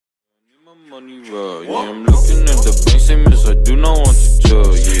money roll, yeah, I'm looking at the bank, say miss, I do not want to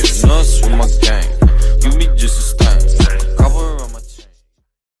jail, yeah, nuts with my gang, you be just a stain, cover on my chain.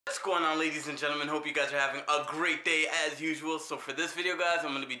 What's going on, ladies and gentlemen? Hope you guys are having a great day as usual. So for this video, guys, I'm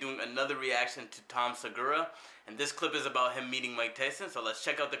going to be doing another reaction to Tom Segura, and this clip is about him meeting Mike Tyson, so let's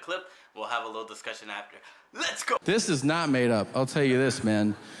check out the clip. We'll have a little discussion after. Let's go! This is not made up, I'll tell you this,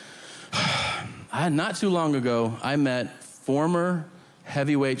 man. Not too long ago, I met former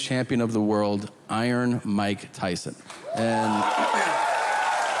heavyweight champion of the world, Iron Mike Tyson. And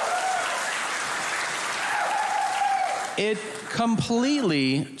it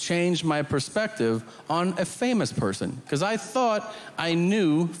completely changed my perspective on a famous person, because I thought I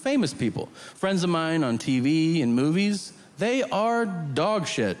knew famous people. Friends of mine on TV and movies, they are dog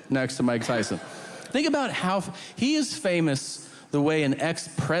shit next to Mike Tyson. Think about how he is famous the way an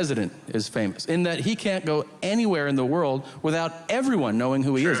ex-president is famous, in that he can't go anywhere in the world without everyone knowing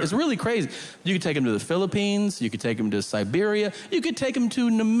who he is. It's really crazy. You could take him to the Philippines, you could take him to Siberia, you could take him to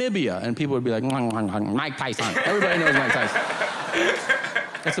Namibia, and people would be like, Mike Tyson. Everybody knows Mike Tyson.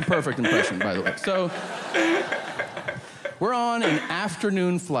 That's a perfect impression, by the way. So, we're on an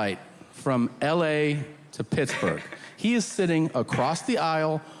afternoon flight from LA to Pittsburgh. He is sitting across the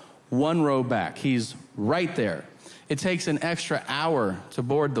aisle, one row back. He's right there. It takes an extra hour to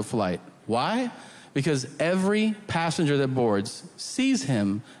board the flight. Why? Because every passenger that boards sees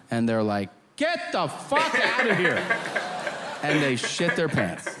him and they're like, get the fuck out of here. And they shit their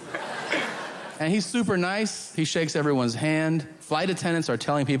pants. And he's super nice. He shakes everyone's hand. Flight attendants are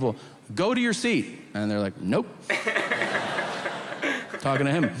telling people, go to your seat. And they're like, nope. Talking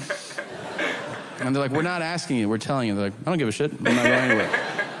to him. And they're like, we're not asking you, we're telling you. They're like, I don't give a shit, I'm not going anywhere.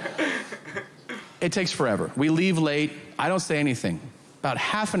 It takes forever. We leave late, I don't say anything. About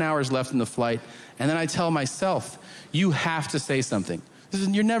half an hour is left in the flight, and then I tell myself, you have to say something.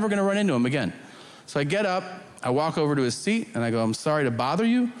 You're never gonna run into him again. So I get up, I walk over to his seat, and I go, I'm sorry to bother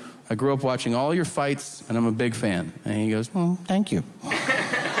you. I grew up watching all your fights, and I'm a big fan. And he goes, well, thank you.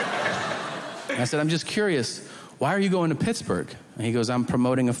 I said, I'm just curious, why are you going to Pittsburgh? And he goes, I'm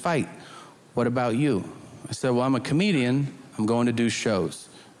promoting a fight. What about you? I said, well, I'm a comedian, I'm going to do shows.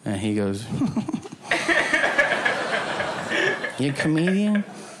 And he goes, you a comedian?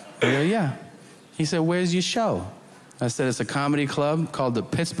 I go, yeah. He said, where's your show? I said, it's a comedy club called the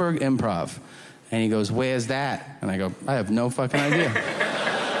Pittsburgh Improv. And he goes, where's that? And I go, I have no fucking idea.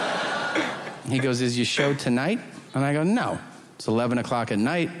 He goes, is your show tonight? And I go, no. It's 11 o'clock at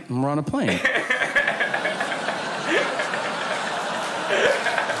night, and we're on a plane.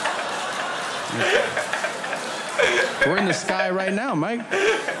 We're in the sky right now, Mike.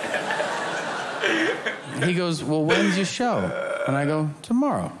 He goes, well, when's your show? And I go,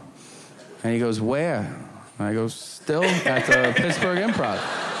 tomorrow. And he goes, where? And I go, still at the Pittsburgh Improv.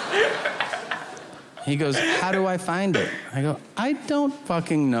 He goes, how do I find it? I go, I don't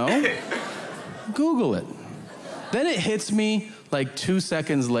fucking know. Google it. Then it hits me like 2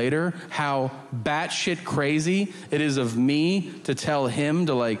 seconds later how batshit crazy it is of me to tell him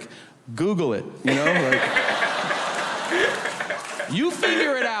to like Google it, you know? Like, you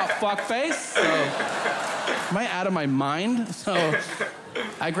figure it out, fuckface. So, am I out of my mind? So,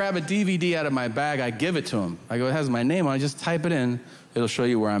 I grab a DVD out of my bag, I give it to him. I go, it has my name on it, just type it in, it'll show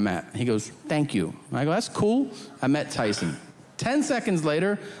you where I'm at. He goes, thank you. And I go, that's cool. I met Tyson. 10 seconds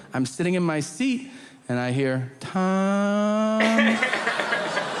later, I'm sitting in my seat, and I hear, Tom.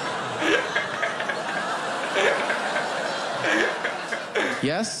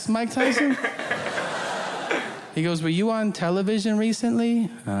 Yes, Mike Tyson? He goes, were you on television recently?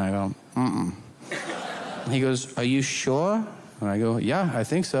 And I go, mm-mm. He goes, are you sure? And I go, yeah, I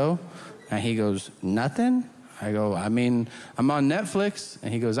think so. And he goes, nothing? I go, I mean, I'm on Netflix.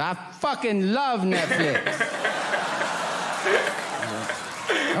 And he goes, I fucking love Netflix.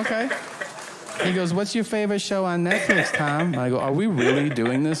 I go, okay. He goes, what's your favorite show on Netflix, Tom? And I go, are we really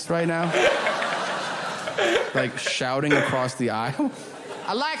doing this right now? Like shouting across the aisle?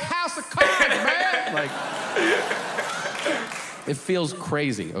 I like House of Cards, man! Like, it feels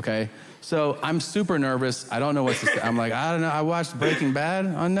crazy, okay? So I'm super nervous. I don't know what to say. I'm like, I don't know. I watched Breaking Bad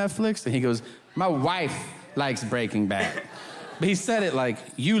on Netflix. And he goes, my wife likes Breaking Bad. But he said it like,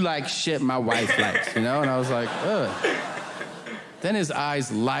 you like shit my wife likes, you know? And I was like, ugh. Then his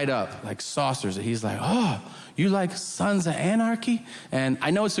eyes light up like saucers. And he's like, oh, you like Sons of Anarchy? And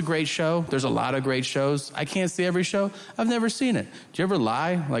I know it's a great show. There's a lot of great shows. I can't see every show. I've never seen it. Do you ever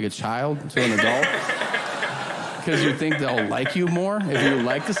lie like a child to an adult? Because you think they'll like you more if you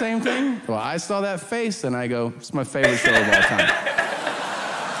like the same thing? Well, I saw that face and I go, it's my favorite show of all time.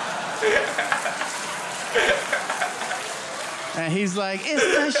 And he's like, it's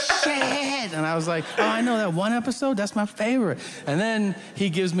the shit. And I was like, oh, I know that one episode. That's my favorite. And then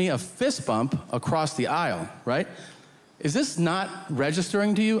he gives me a fist bump across the aisle, right? Is this not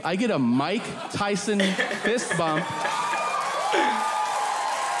registering to you? I get a Mike Tyson fist bump.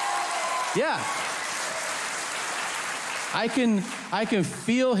 Yeah. I can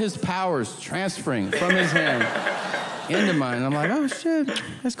feel his powers transferring from his hand into mine. I'm like, oh shit,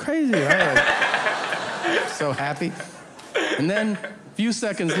 that's crazy. I'm so happy. And then a few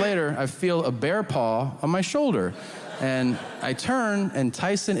seconds later, I feel a bear paw on my shoulder. And I turn, and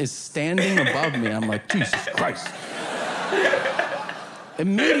Tyson is standing above me. I'm like, Jesus Christ.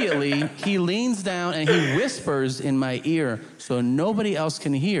 Immediately, he leans down and he whispers in my ear so nobody else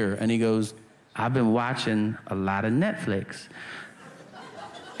can hear. And he goes, I've been watching a lot of Netflix.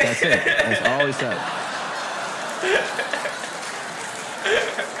 That's it. That's all he said.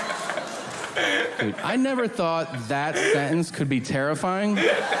 Dude, I never thought that sentence could be terrifying.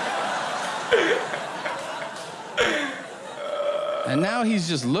 And now he's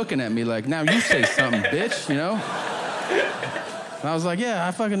just looking at me like, now you say something, bitch, you know? And I was like,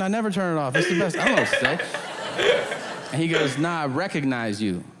 yeah, I never turn it off. It's the best. I don't know what to say. And he goes, nah, I recognize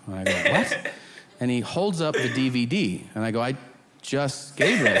you. And I go, what? And he holds up the DVD. And I go, I just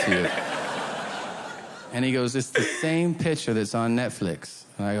gave that to you. And he goes, it's the same picture that's on Netflix.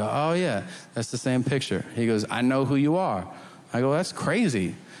 And I go, oh, yeah, that's the same picture. He goes, I know who you are. I go, that's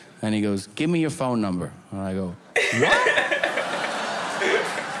crazy. And he goes, give me your phone number. And I go, what?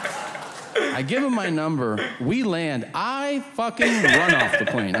 I give him my number. We land. I fucking run off the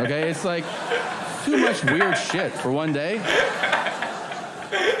plane, okay? It's like too much weird shit for one day.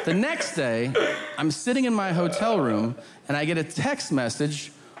 The next day, I'm sitting in my hotel room, and I get a text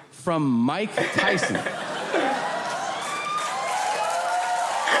message from Mike Tyson.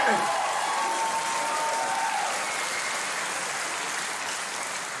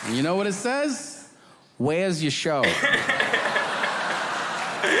 And you know what it says? Where's your show?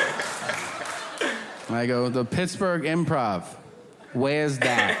 I go, the Pittsburgh Improv. Where's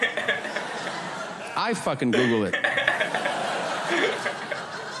that? I fucking Google it.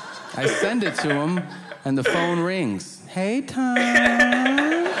 I send it to him, and the phone rings. Hey, Tom.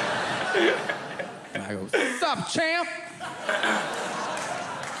 And I go, sup, champ?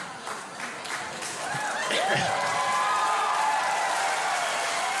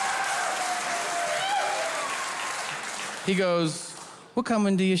 He goes, we're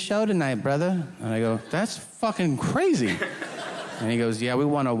coming to your show tonight, brother. And I go, that's fucking crazy. And he goes, yeah, we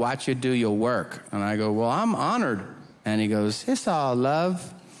want to watch you do your work. And I go, well, I'm honored. And he goes, it's all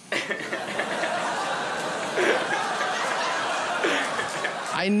love.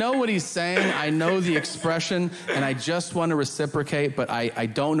 I know what he's saying. I know the expression. And I just want to reciprocate, but I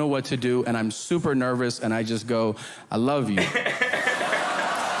don't know what to do. And I'm super nervous. And I just go, I love you.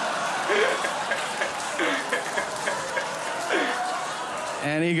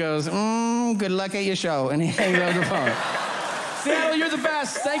 And he goes, good luck at your show. And he hangs up the phone. Seattle, you're the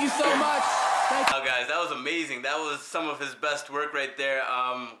best. Thank you so much. Oh, guys, that was amazing. That was some of his best work right there.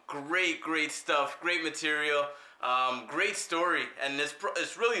 Great stuff. Great material. Great story. And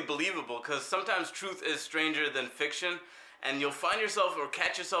it's really believable because sometimes truth is stranger than fiction. And you'll find yourself or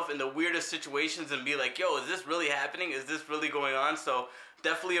catch yourself in the weirdest situations and be like, yo, is this really happening? Is this really going on? So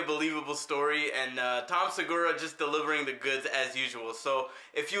definitely a believable story, and Tom Segura just delivering the goods as usual. So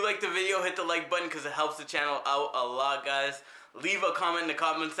if you like the video, hit the like button because it helps the channel out a lot, guys. Leave a comment in the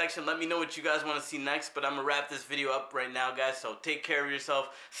comment section. Let me know what you guys want to see next, but I'm going to wrap this video up right now, guys. So take care of yourself.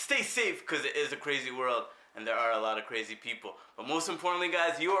 Stay safe because it is a crazy world, and there are a lot of crazy people. But most importantly,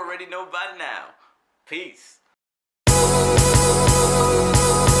 guys, you already know by now. Peace.